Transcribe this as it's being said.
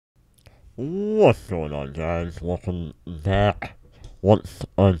What's going on, guys? Welcome back once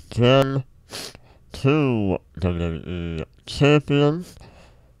again to WWE Champions.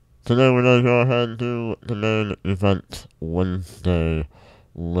 Today we're going to go ahead and do the main event Wednesday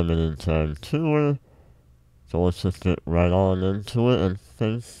limited time tour. So let's just get right on into it and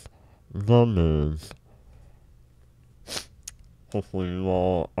face the Miz. Hopefully you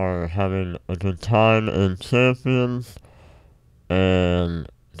all are having a good time in Champions and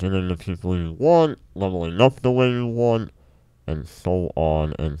getting the people you want, leveling up the way you want, and so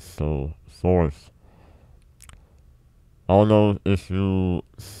on and so forth. I don't know if you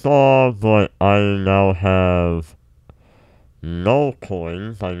saw, but I now have no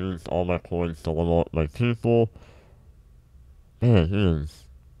coins. I used all my coins to level up my people. Man, he is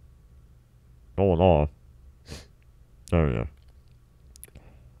going off. There we go.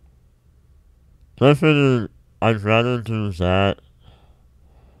 So I figured I'd rather do that.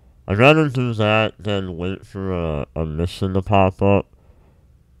 I'd rather do that than wait for a mission to pop up.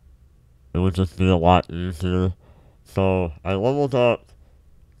 It would just be a lot easier. So I leveled up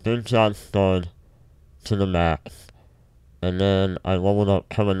Big John Studd to the max. And then I leveled up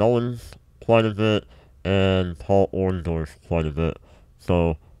Kevin Owens quite a bit and Paul Orndorff quite a bit.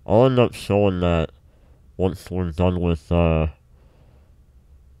 So I'll end up showing that once we're done with the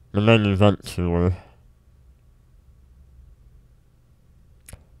main event tour.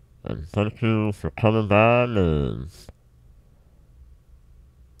 And thank you for coming by, Miz.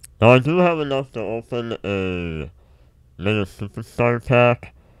 Now I do have enough to open a Mega Superstar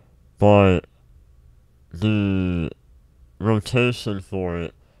pack, but the rotation for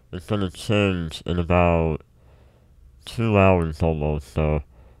it is going to change in about 2 hours almost, so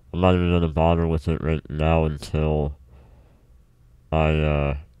I'm not even going to bother with it right now until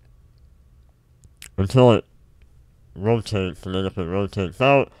until it rotates, and then if it rotates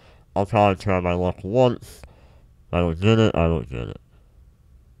out, I'll probably try my luck once. I don't get it, I don't get it.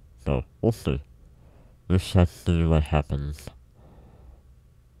 So, we'll see. We shall see what happens.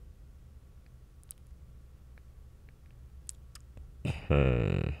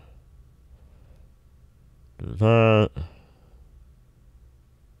 Okay. Do that.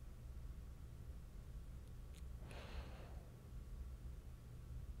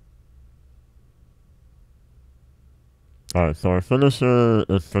 Alright, so our finisher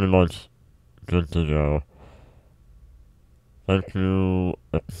is pretty much good to go. Thank you,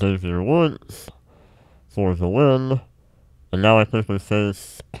 Xavier Woods, for the win. And now I think we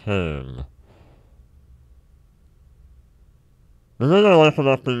face Kane. The thing I like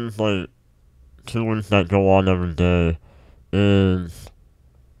about these, like, tours that go on every day is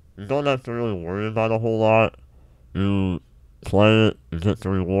you don't have to really worry about a whole lot. You play it, you get the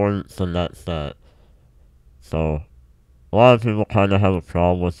rewards, and that's that. So, a lot of people kind of have a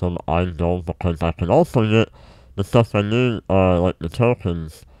problem with them. I don't, because I can also get the stuff I need, like the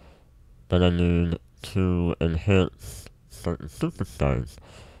tokens that I need to enhance certain superstars.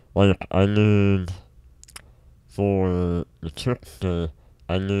 Like, I need, for the trickster,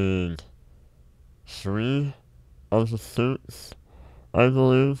 I need 3 of the suits, I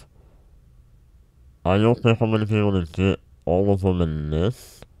believe. I don't think I'm going to be able to get all of them in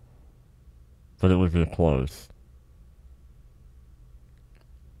this, but it would be close.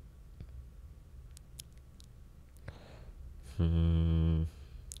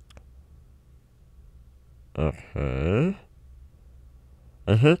 Okay.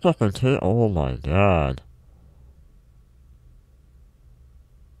 I hate that contain. Oh my god.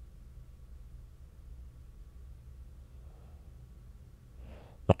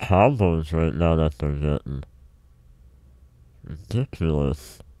 The combos right now that they're getting.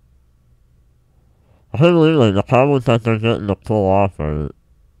 Ridiculous. I can't believe, like, the combos that they're getting to pull off are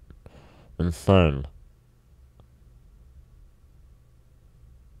insane.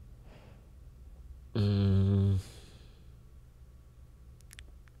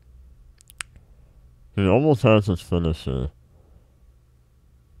 He almost has his finisher.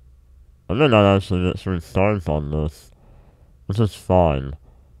 I may not actually get 3 stars on this, which is fine.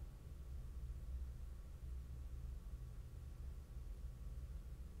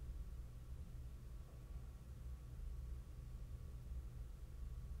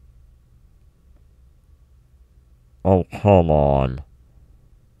 Oh, come on.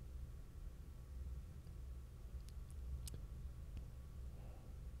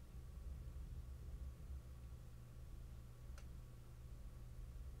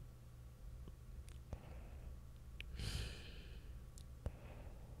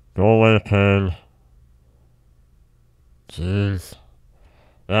 Go away, Kane. Jeez.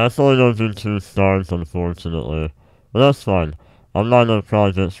 Yeah, it's only gonna be 2 stars, unfortunately. But that's fine. I'm not gonna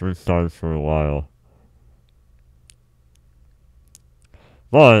probably get 3 stars for a while.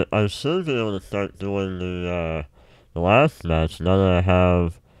 But I should be able to start doing the last match now that I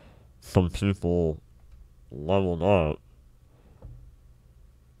have some people leveled up.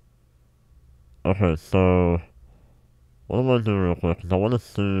 Okay, so what am I doing real quick? 'Cause I want to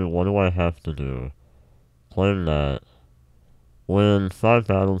see what do I have to do. Claim that. Win 5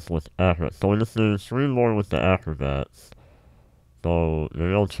 battles with acrobats. So we just need 3 more with the acrobats. So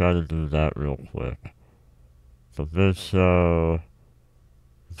maybe I'll try to do that real quick. So big show.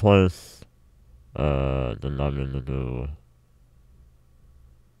 Place. Then I'm gonna do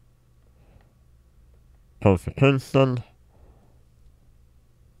Kofi Kingston.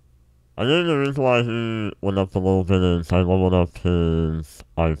 I think the reason why he went up a little bit is I leveled up his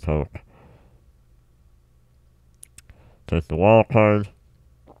eye poke. Take the wild card.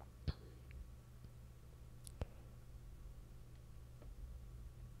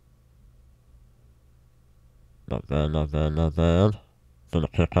 Not bad, not bad, not bad. Gonna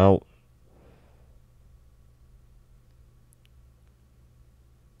kick out.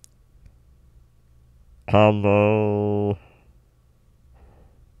 Combo.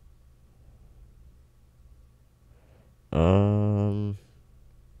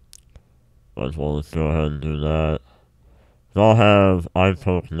 Might as well just go ahead and do that. So I'll have eye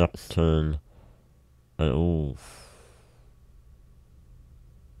poke next turn. And oof.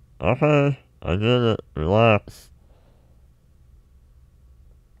 Okay, I get it. Relax.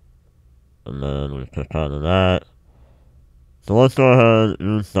 And then we kick out of that. So let's go ahead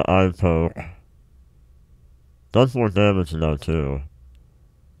and use the eye poke. Does more damage now too.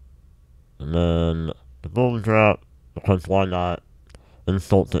 And then the boom drop, because why not?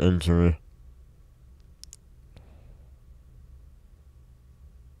 Insult to injury.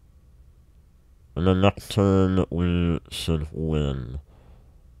 And then next turn we should win.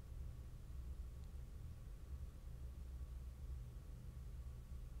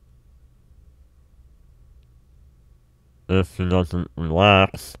 If he doesn't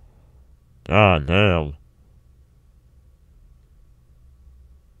relax. God damn.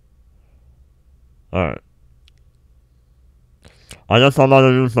 Alright. I guess I'm not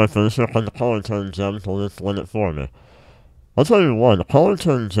gonna use my finisher because the color turn gems will just win it for me. I'll tell you what, the color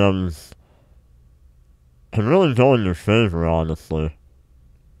turn gems can really go in your favor, honestly.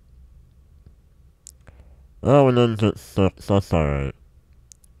 Oh, we didn't get 6, that's alright.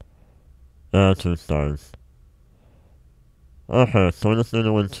 Yeah, 2 stars. Okay, so we just need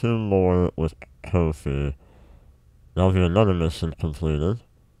to win 2 more with Kofi. That'll be another mission completed.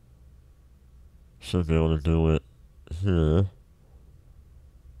 Should be able to do it here.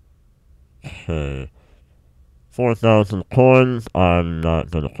 Okay. 4,000 coins, I'm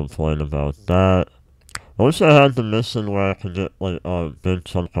not gonna complain about that. I wish I had the mission where I could get, like, a big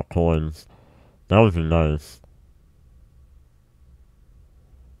chunk of coins. That would be nice.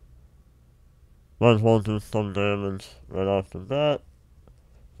 Might as well do some damage right off the bat.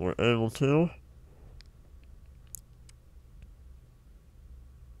 We're able to.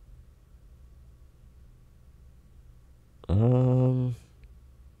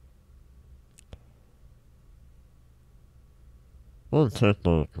 We'll take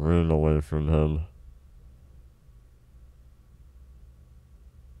the rune away from him.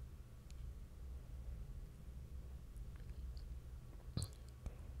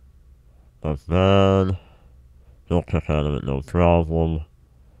 That's bad. He'll kick out of it, no problem.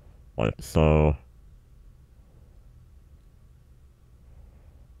 Like so.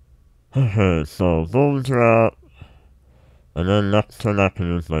 Okay, so boom drop. And then next turn I can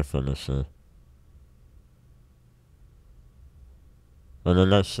use my finisher. And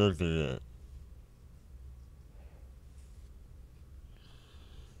then that should be it.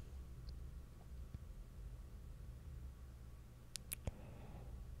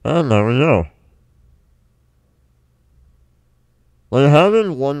 And there we go. Like,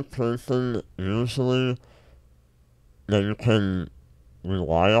 having one person usually that you can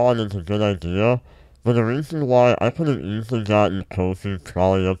rely on is a good idea. But the reason why I could have easily gotten Kofi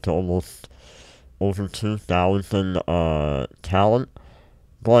probably up to almost over 2,000 talent.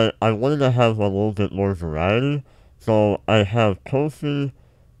 But I wanted to have a little bit more variety. So I have Kofi,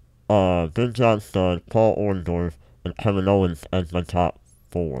 Big John Studd, Paul Orndorff, and Kevin Owens as my top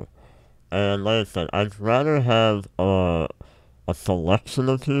 4. And like I said, I'd rather have a selection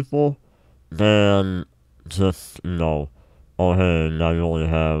of people than just, you know, oh hey, now you only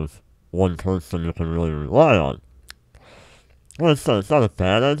have one person you can really rely on. Like I said, it's not a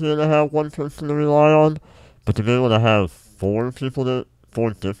bad idea to have one person to rely on, but to be able to have 4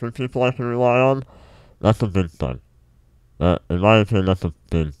 different people I can rely on, that's a big thing. In my opinion, that's a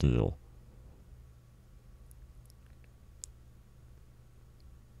big deal.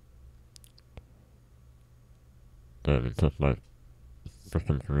 Damn, he took my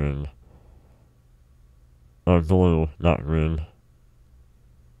freaking ring. Or blue, not ring.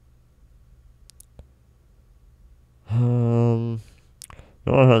 Go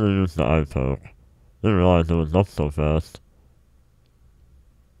ahead and use the eye poke. Didn't realize it was up so fast.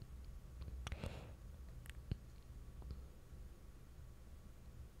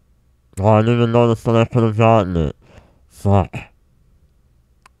 Oh, I didn't even notice that I could have gotten it. Fuck.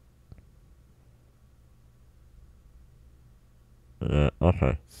 Yeah,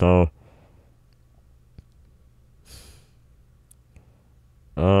 okay. So,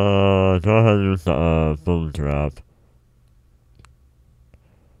 go ahead and use the, boom trap.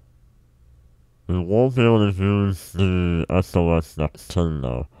 We won't be able to use the SOS next turn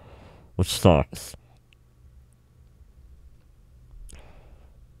though, which sucks.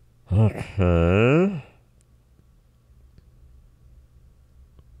 Okay.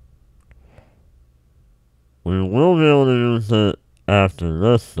 We will be able to use it after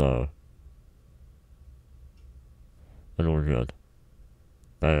this though. And we're good.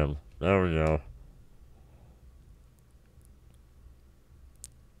 Bam. There we go.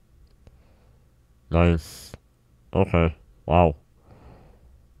 Nice. Okay. Wow.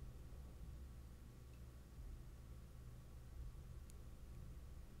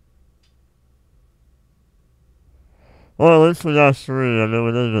 Well, at least we got 3. I mean,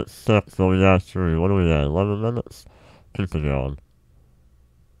 we didn't get 6, so we got 3. What do we got? 11 minutes? Keep it going.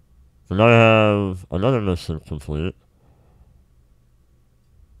 So now I have another mission complete.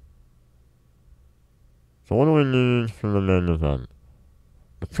 So what do we need for the main event?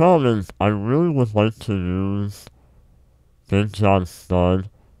 The problem is, I really would like to use Big John Studd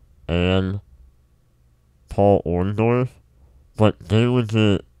and Paul Orndorff, but they would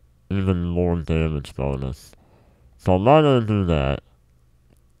get even more damage bonus. So I'm not gonna do that.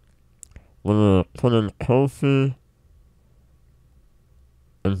 We're gonna put in Kofi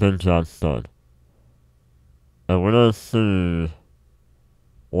and Big John Studd. And we're gonna see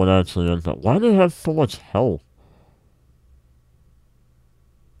what actually ends up. Why do they have so much health?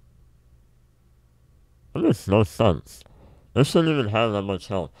 That makes no sense. They shouldn't even have that much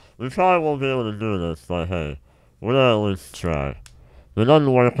health. We probably won't be able to do this, but hey, we're gonna at least try. If it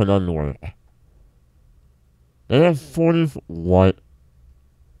doesn't work, it doesn't work. They have 40. What?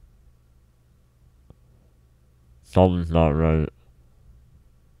 Something's not right.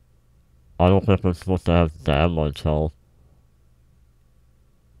 I don't think we're supposed to have that much health.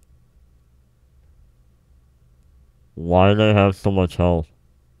 Why do they have so much health?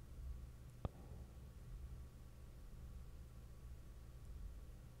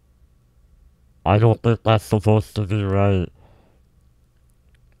 I don't think that's supposed to be right.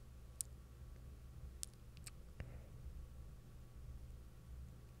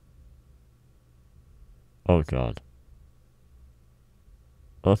 Oh god.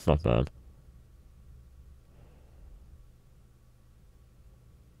 That's not bad.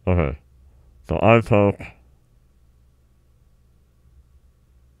 Okay. So I poke.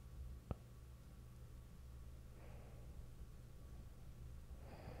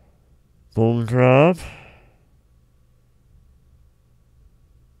 Boom drop.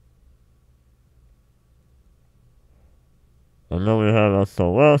 And then we have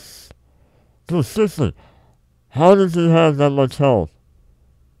SOS. Dude, seriously. How does he have that much health?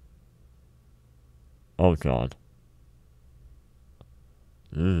 Oh god.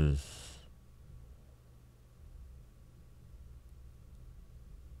 Jeez.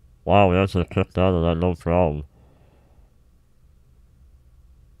 Wow, we actually kicked out of that, no problem.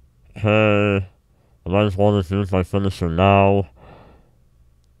 Okay. I might as well just use my finisher now.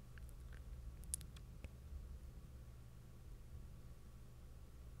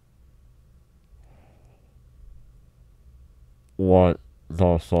 What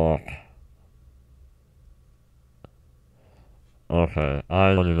the fuck? Okay,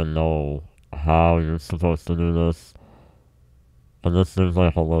 I don't even know how you're supposed to do this. And this seems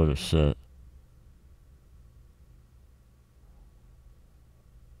like a load of shit.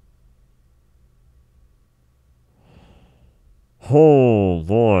 Oh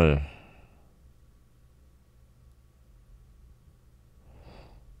boy.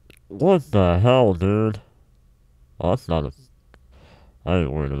 What the hell, dude? Oh, that's not a... I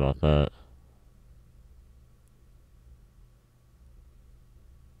ain't worried about that.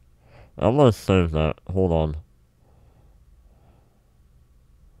 I'm gonna save that. Hold on.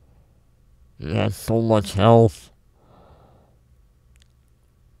 He has so much health.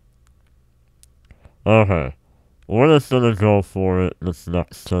 Okay. We're just gonna go for it this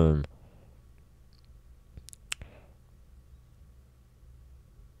next turn.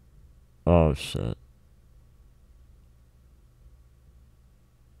 Oh shit.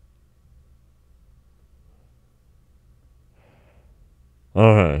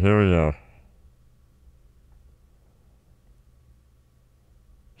 Okay, here we go.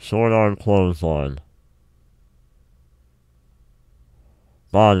 Short arm clothesline.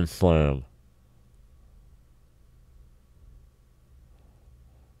 Body slam.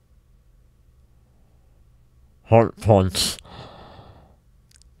 Heart punch.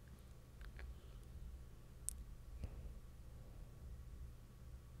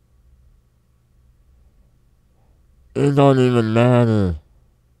 It don't even matter.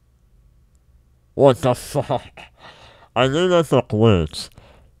 What the fuck? I think that's a glitch.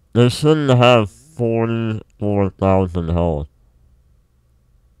 They shouldn't have 44,000 health.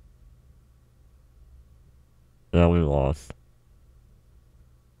 Yeah, we lost.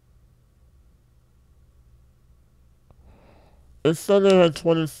 It said they had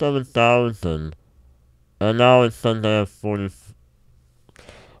 27,000. And now it said they have 40.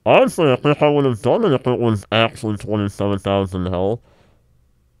 Honestly, I think I would have done it if it was actually 27,000 health.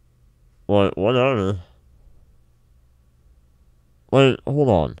 But, whatever. Wait, hold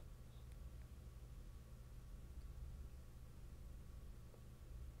on.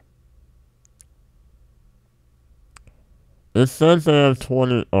 It says they have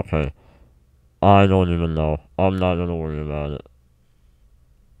 20. Okay. I don't even know. I'm not gonna worry about it.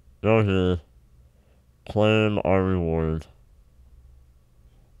 Go here. Claim our reward.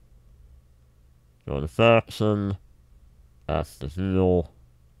 Go to faction. Ask to heal.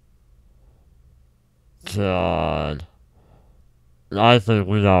 God. I think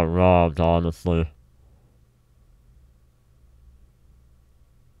we got robbed, honestly.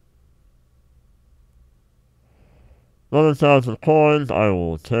 Another 1,000 coins. I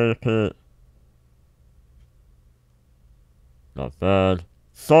will take it. Not bad.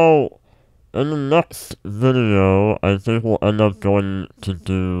 So, in the next video, I think we'll end up going to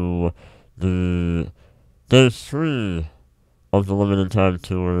do the Day 3 of the Limited Time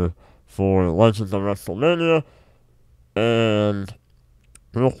Tour for Legends of WrestleMania. And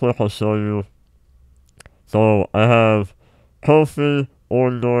real quick, I'll show you. So, I have Kofi,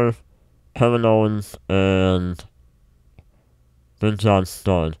 Orndorff, Kevin Owens, and Big John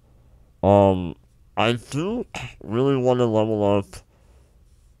Studd. I do really want to level up.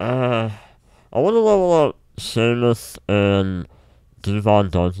 I want to level up Sheamus and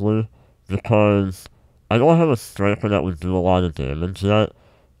Devon Dudley because I don't have a striker that would do a lot of damage yet.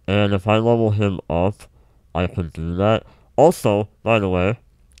 And if I level him up, I can do that. Also, by the way,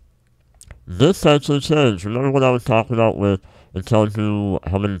 this actually changed. Remember what I was talking about with it tells you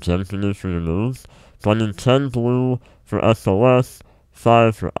how many gems you need for your moves? So I need 10 blue for SOS,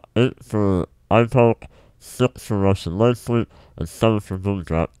 5 for 8 for eye poke, 6 for Russian leg sweep, and 7 for boom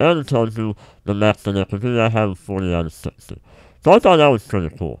drop. And it tells you the max that it can be. I have 40 out of 60. So I thought that was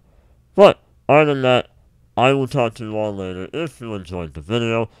pretty cool. But other than that, I will talk to you all later. If you enjoyed the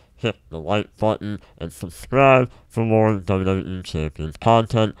video, hit the like button and subscribe for more WWE Champions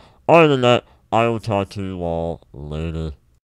content. Other than that, I will talk to you all later.